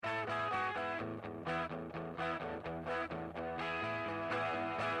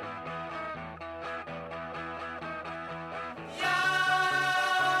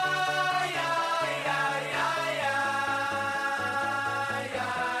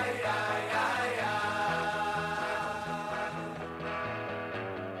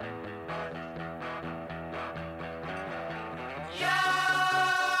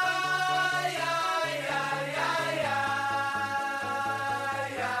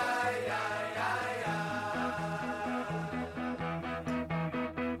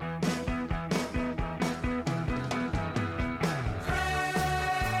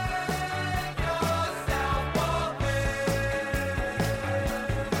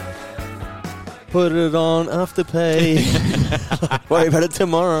Put it on Afterpay. Worry about it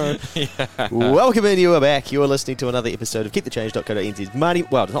tomorrow. Yeah. Welcome in, you are back. You are listening to another episode of KeepTheChange.co.nz's Money.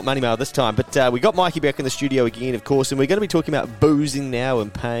 Well, it's not Money Mail this time, but we got Mikey back in the studio again, of course, and we're going to be talking about boozing now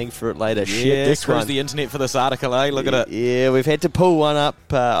and paying for it later. Yeah, this cruise one. the internet for this article, eh? Look at it. Yeah, we've had to pull one up.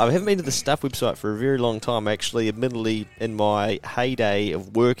 I haven't been to the Stuff website for a very long time, actually. Admittedly, in my heyday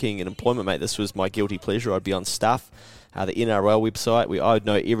of working and employment, mate, this was my guilty pleasure. I'd be on Stuff. The NRL website, I'd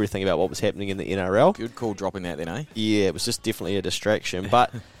know everything about what was happening in the NRL. Good call dropping that then, eh? Yeah, it was just definitely a distraction.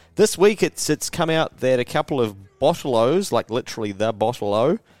 But this week it's come out that a couple of bottle-os, like literally the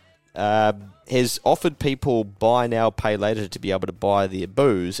bottle-o, has offered people buy now, pay later to be able to buy their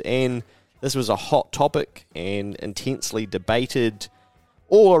booze. And this was a hot topic and intensely debated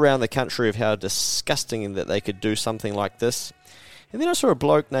all around the country of how disgusting that they could do something like this. And then I saw a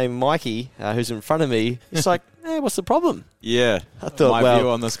bloke named Mikey, who's in front of me. He's like, hey, what's the problem? Yeah. I thought, my view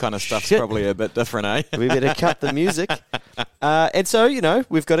on this kind of stuff's probably a bit different, eh? We better cut the music. And so,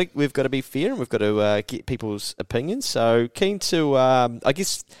 we've got to be fair and we've got to get people's opinions. So keen to, I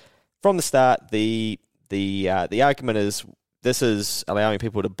guess, from the start, the argument is this is allowing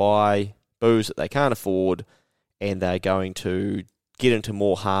people to buy booze that they can't afford, and they're going to get into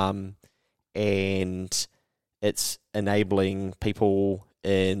more harm, and it's enabling people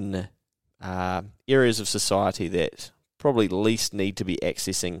in areas of society that probably least need to be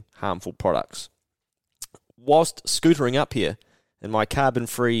accessing harmful products. Whilst scootering up here in my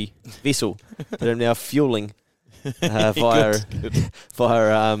carbon-free vessel that I'm now fueling via the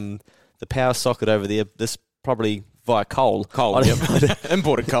power socket over there, this probably via coal. Coal, yep.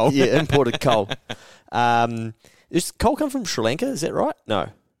 Imported coal. Yeah, imported coal. Does coal come from Sri Lanka? Is that right? No.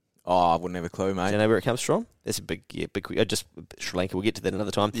 Oh, I wouldn't have a clue, mate. Do you know where it comes from? That's a big. Just Sri Lanka. We'll get to that another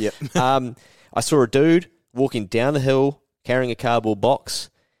time. Yep. I saw a dude walking down the hill carrying a cardboard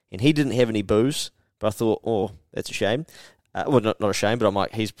box, and he didn't have any booze. But I thought, oh, that's a shame. Well, not a shame, but I'm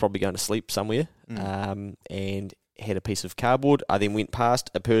like, he's probably going to sleep somewhere. And had a piece of cardboard. I then went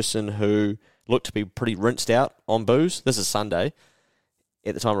past a person who looked to be pretty rinsed out on booze. This is Sunday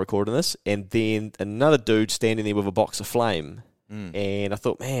at the time of recording this, and then another dude standing there with a box of Flame. And I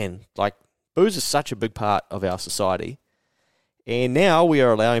thought, man, like, booze is such a big part of our society. And now we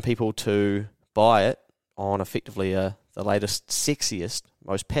are allowing people to buy it on effectively the latest, sexiest,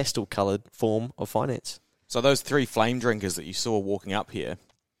 most pastel-coloured form of finance. So those 3 flame drinkers that you saw walking up here,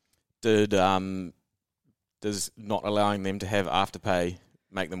 does not allowing them to have Afterpay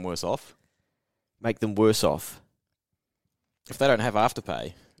make them worse off? Make them worse off? If they don't have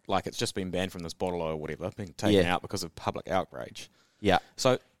Afterpay, like it's just been banned from this bottle or whatever, being taken out because of public outrage. Yeah.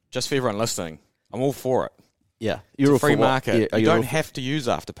 So just for everyone listening, I'm all for it. Yeah. You're it's a free market. Yeah, you don't have to use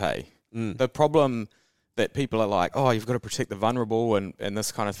Afterpay. The problem that people are like, oh, you've got to protect the vulnerable and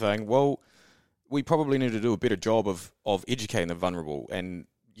this kind of thing. Well, we probably need to do a better job of educating the vulnerable. And,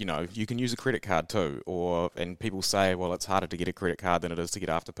 you can use a credit card too. And people say, well, it's harder to get a credit card than it is to get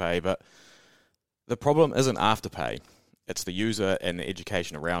Afterpay. But the problem isn't Afterpay. It's the user and the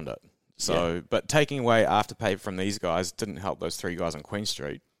education around it. So, But taking away Afterpay from these guys didn't help those 3 guys on Queen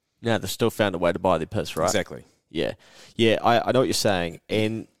Street. No, they still found a way to buy their piss, right? Exactly. Yeah. Yeah, I know what you're saying.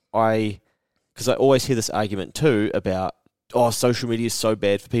 And because I always hear this argument too about, social media is so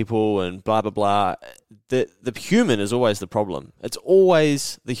bad for people and blah, blah, blah. The human is always the problem. It's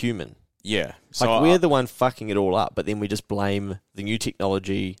always the human. Yeah. So we're the one fucking it all up, but then we just blame the new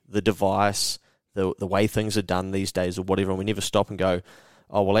technology, the device, the way things are done these days or whatever, and we never stop and go,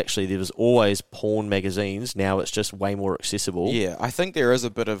 oh, well, actually, there was always porn magazines. Now it's just way more accessible. Yeah, I think there is a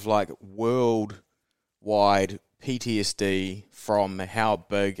bit of, like, worldwide PTSD from how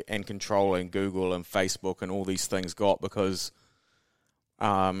big and controlling Google and Facebook and all these things got because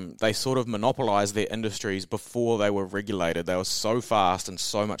they sort of monopolized their industries before they were regulated. They were so fast and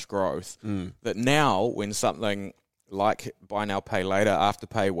so much growth that now when something like buy now, pay later,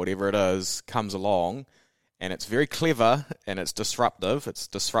 Afterpay, whatever it is, comes along, and it's very clever and it's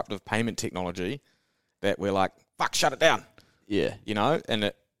disruptive payment technology, that we're like, fuck, shut it down. Yeah.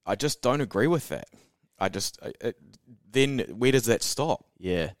 And I just don't agree with that. Then where does that stop?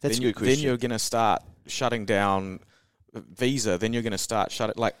 Yeah, that's a good question. Then you're going to start shutting down Visa, then you're going to start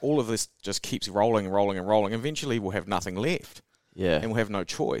all of this just keeps rolling. Eventually we'll have nothing left. Yeah. And we'll have no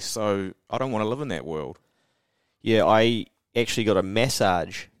choice. So I don't want to live in that world. Yeah, I actually got a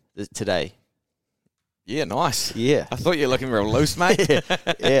massage today. Yeah, nice. Yeah. I thought you were looking real loose, mate.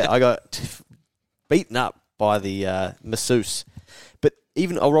 Yeah, I got beaten up by the masseuse. But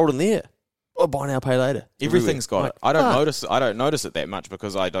even I rolled in there. Oh, buy now, pay later. Everything's got it. I don't notice it that much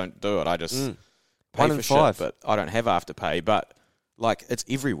because I don't do it. I just pay 1 for in 5. shit, but I don't have Afterpay. But like it's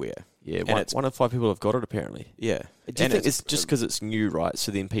everywhere. Yeah, And one in 5 people have got it apparently. Yeah. Do you think it's just because it's new, right?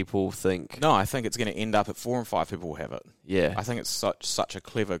 So then people think... No, I think it's going to end up at 4 and 5 people will have it. Yeah. I think it's such a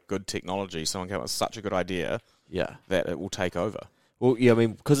clever, good technology. Someone came up with such a good idea that it will take over. Well, yeah, I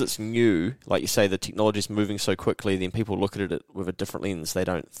mean, because it's new, like you say, the technology's moving so quickly, then people look at it with a different lens. They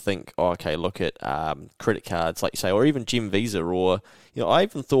don't think, oh, okay, look at credit cards, like you say, or even Gem Visa, or, I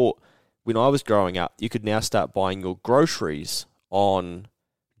even thought when I was growing up, you could now start buying your groceries on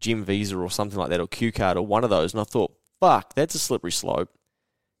Gem Visa or something like that, or Q Card or one of those, and I thought, fuck, that's a slippery slope.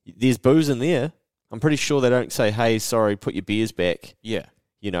 There's booze in there. I'm pretty sure they don't say, hey, sorry, put your beers back. Yeah.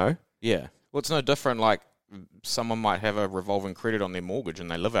 Yeah. Well, it's no different, like, someone might have a revolving credit on their mortgage and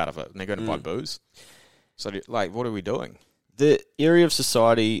they live out of it and they're going to buy booze. So, like, what are we doing? The area of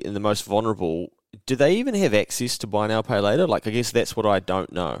society in the most vulnerable, do they even have access to buy now, pay later? Like, I guess that's what I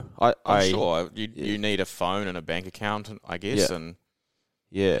don't know. I'm sure. You need a phone and a bank account, I guess, and...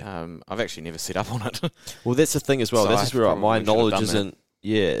 Yeah. I've actually never set up on it. Well, that's the thing as well. So this is where my knowledge isn't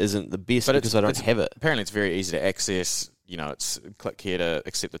the best, but because I don't have it. Apparently it's very easy to access. It's click here to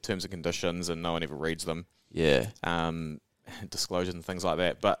accept the terms and conditions, and no one ever reads them. Yeah. Disclosures and things like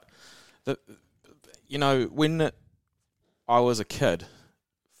that. But, when I was a kid,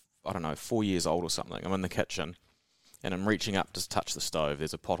 I don't know, 4 years old or something, I'm in the kitchen, and I'm reaching up to touch the stove.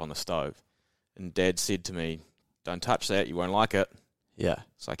 There's a pot on the stove. And Dad said to me, don't touch that, you won't like it. Yeah.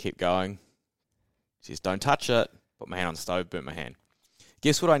 So I kept going. He says, don't touch it. Put my hand on the stove, burnt my hand.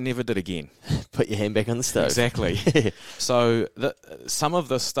 Guess what I never did again? Put your hand back on the stove. Exactly. So some of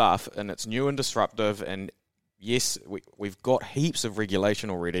this stuff, and it's new and disruptive, and yes, we've got heaps of regulation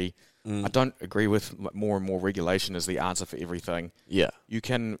already. I don't agree with more and more regulation as the answer for everything. Yeah. You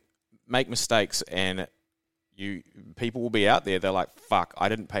can make mistakes, and people will be out there, they're like, fuck, I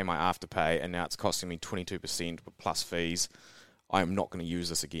didn't pay my Afterpay, and now it's costing me 22% plus fees. I am not going to use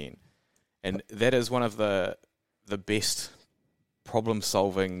this again. And that is one of the best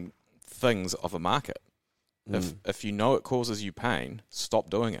problem-solving things of a market. If you know it causes you pain, stop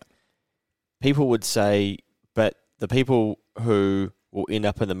doing it. People would say, but the people who will end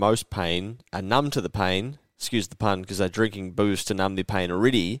up in the most pain are numb to the pain, excuse the pun, because they're drinking booze to numb their pain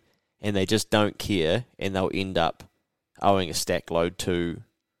already, and they just don't care, and they'll end up owing a stack load to...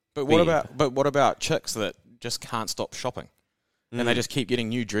 But what about chicks that just can't stop shopping? And they just keep getting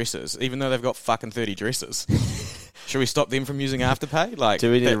new dresses, even though they've got fucking 30 dresses. Should we stop them from using Afterpay? Like, do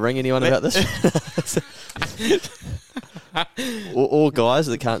we need to ring anyone about this? or guys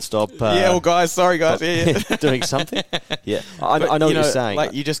that can't stop... or guys, sorry guys. Doing something? Yeah, I know what you're saying.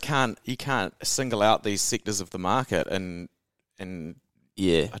 Like, you can't single out these sectors of the market, and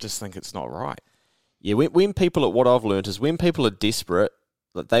I just think it's not right. Yeah, when people, what I've learned is when people are desperate,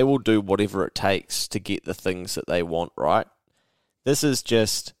 that they will do whatever it takes to get the things that they want, right? This is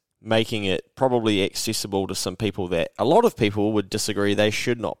just making it probably accessible to some people that a lot of people would disagree they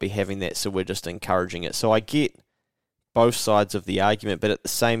should not be having that, so we're just encouraging it. So I get both sides of the argument, but at the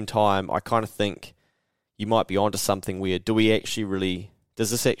same time, I kind of think you might be onto something where does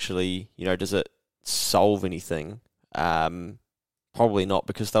this actually, does it solve anything? Probably not,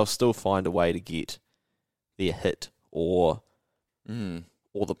 because they'll still find a way to get their hit or the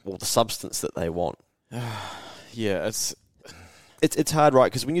substance that they want. Yeah, It's hard, right?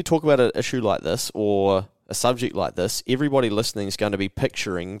 Because when you talk about an issue like this or a subject like this, everybody listening is going to be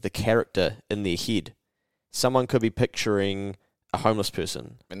picturing the character in their head. Someone could be picturing a homeless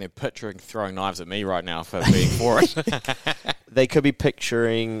person. And they're picturing throwing knives at me right now for being for it. They could be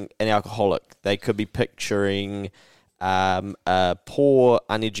picturing an alcoholic. They could be picturing a poor,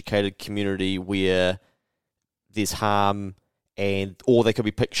 uneducated community where there's harm, or they could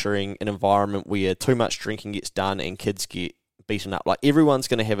be picturing an environment where too much drinking gets done and kids get beaten up. Like, everyone's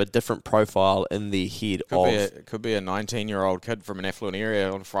going to have a different profile in their head. Could be a 19-year-old kid from an affluent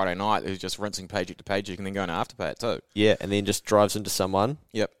area on a Friday night who's just rinsing paycheck to paycheck and then going to Afterpay it too. Yeah, and then just drives into someone.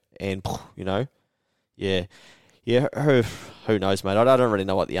 Yep. And, yeah. Yeah, who knows, mate? I don't really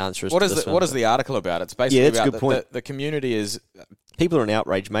know what the answer is. What is the article about? It's basically that's a about good point. The community is... People are in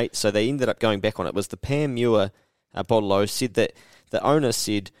outrage, mate, so they ended up going back on it. It was the Pam Muir Bottle said that the owner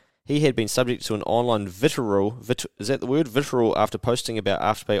said he had been subject to an online vitriol, is that the word? Vitriol, after posting about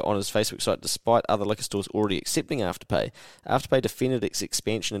Afterpay on his Facebook site, despite other liquor stores already accepting Afterpay. Afterpay defended its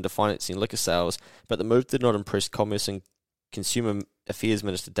expansion into financing liquor sales, but the move did not impress Commerce and Consumer Affairs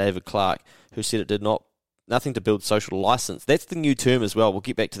Minister David Clark, who said it did nothing to build social license. That's the new term as well. We'll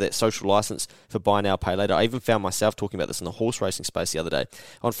get back to that, social license for buy now, pay later. I even found myself talking about this in the horse racing space the other day.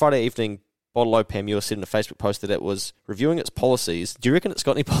 On Friday evening, Bottle Pamure said in a Facebook post that it was reviewing its policies. Do you reckon it's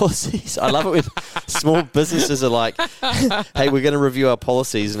got any policies? I love it when small businesses are like, hey, we're going to review our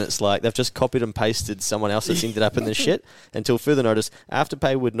policies, and it's like they've just copied and pasted someone else that's ended up in this shit. Until further notice,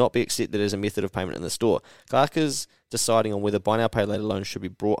 Afterpay would not be accepted as a method of payment in the store. Clark is deciding on whether buy now, pay later loans should be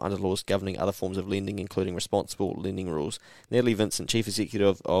brought under laws governing other forms of lending, including responsible lending rules. Natalie Vincent, Chief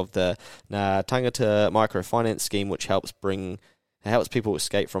Executive of the Tangata Microfinance Scheme, which helps people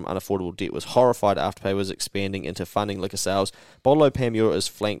escape from unaffordable debt, was horrified Afterpay was expanding into funding liquor sales. Bottle Pamure is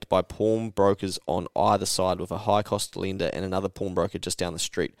flanked by pawnbrokers on either side, with a high-cost lender and another pawnbroker just down the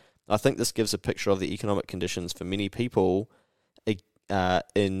street. I think this gives a picture of the economic conditions for many people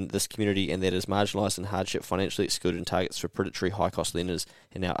in this community, and that is marginalised and hardship, financially excluded, and targets for predatory high-cost lenders,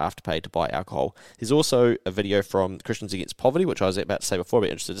 and now Afterpay to buy alcohol. There's also a video from Christians Against Poverty, which I was about to say before, but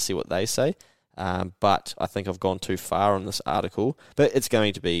interested to see what they say. But I think I've gone too far on this article. But it's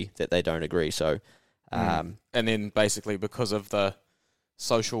going to be that they don't agree. So, and then basically because of the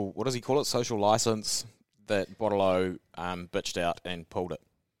social, what does he call it, social license, that Bottle bitched out and pulled it.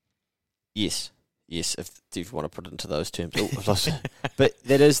 Yes, if you want to put it into those terms. But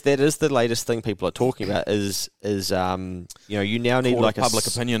that is the latest thing people are talking about. Is you now need like public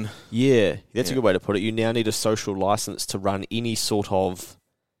opinion. Yeah, that's a good way to put it. You now need a social license to run any sort of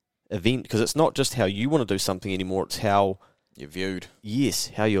event, because it's not just how you want to do something anymore, it's how you're viewed.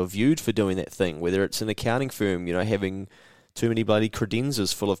 Yes, how you're viewed for doing that thing, whether it's an accounting firm, having too many bloody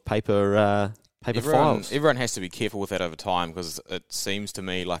credenzas full of paper files. Everyone has to be careful with that over time, because it seems to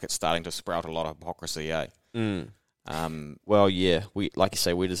me like it's starting to sprout a lot of hypocrisy, Well, yeah, like you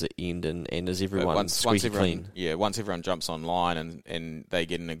say, where does it end, and is everyone squeaky clean? Yeah, once everyone jumps online and they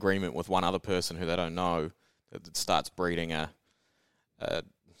get an agreement with one other person who they don't know, it starts breeding a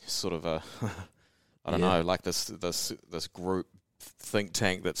sort of a I don't know, like this group think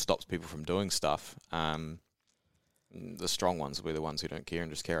tank that stops people from doing stuff. The strong ones will be the ones who don't care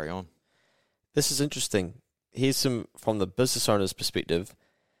and just carry on. This is interesting. Here's some from the business owner's perspective.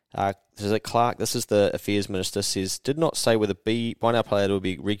 Clark, this is the Affairs Minister, says, did not say whether buy now, pay later will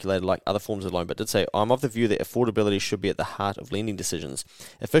be regulated like other forms of loan, but did say, I'm of the view that affordability should be at the heart of lending decisions.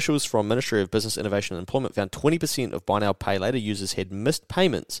 Officials from Ministry of Business, Innovation and Employment found 20% of buy now, pay later users had missed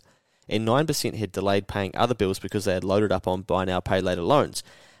payments, and 9% had delayed paying other bills because they had loaded up on buy now, pay later loans.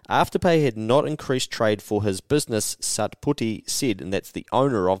 Afterpay had not increased trade for his business, Satputty said, and that's the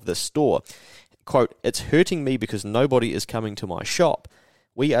owner of the store. Quote, it's hurting me because nobody is coming to my shop.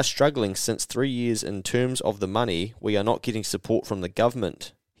 We are struggling since 3 years in terms of the money. We are not getting support from the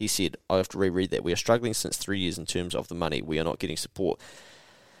government, he said. I have to reread that. We are struggling since 3 years in terms of the money. We are not getting support.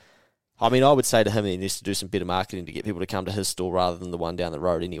 I mean, I would say to him he needs to do some better marketing to get people to come to his store rather than the one down the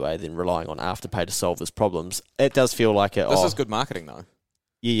road anyway, than relying on Afterpay to solve his problems. It does feel like it. This is good marketing, though.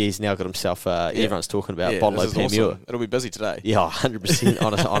 Yeah, he's now got himself, everyone's talking about Bottle Pamure. Awesome. It'll be busy today. Yeah, 100%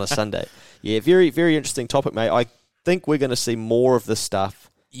 on a Sunday. Yeah, very, very interesting topic, mate. I think we're going to see more of this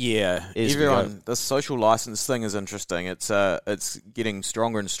stuff. Yeah, the social license thing is interesting. It's getting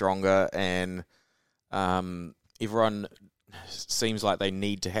stronger and stronger, and everyone seems like they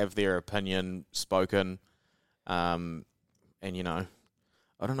need to have their opinion spoken. And I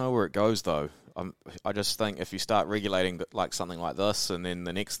don't know where it goes though. I just think if you start regulating like something like this, and then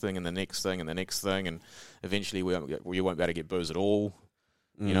the next thing, and the next thing, and the next thing, and eventually you won't be able to get booze at all.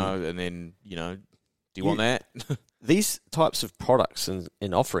 And then do you want that? These types of products and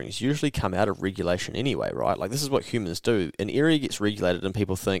offerings usually come out of regulation anyway, right? Like, this is what humans do. An area gets regulated and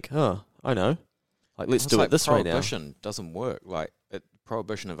people think, oh, I know. Like, let's do it this way now. Prohibition doesn't work. Like,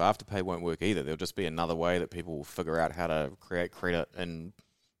 prohibition of Afterpay won't work either. There'll just be another way that people will figure out how to create credit and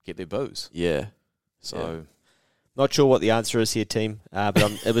get their booze. Yeah. So... Not sure what the answer is here, team, but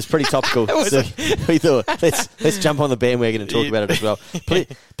it was pretty topical. So we thought, let's jump on the bandwagon and talk about it as well.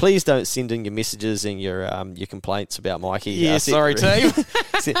 Please don't send in your messages and your complaints about Mikey. Yeah, sorry, team.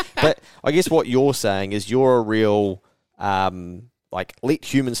 But I guess what you're saying is you're a real let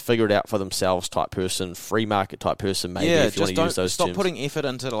humans figure it out for themselves type person, free market type person. Maybe if you want to use those stop terms. Putting effort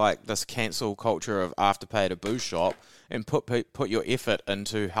into like this cancel culture of Afterpay at a booze shop, and put your effort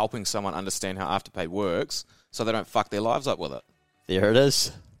into helping someone understand how Afterpay works, so they don't fuck their lives up with it. There it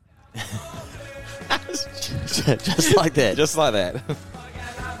is. Just like that. Just like that.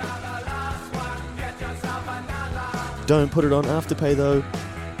 Don't put it on Afterpay, though.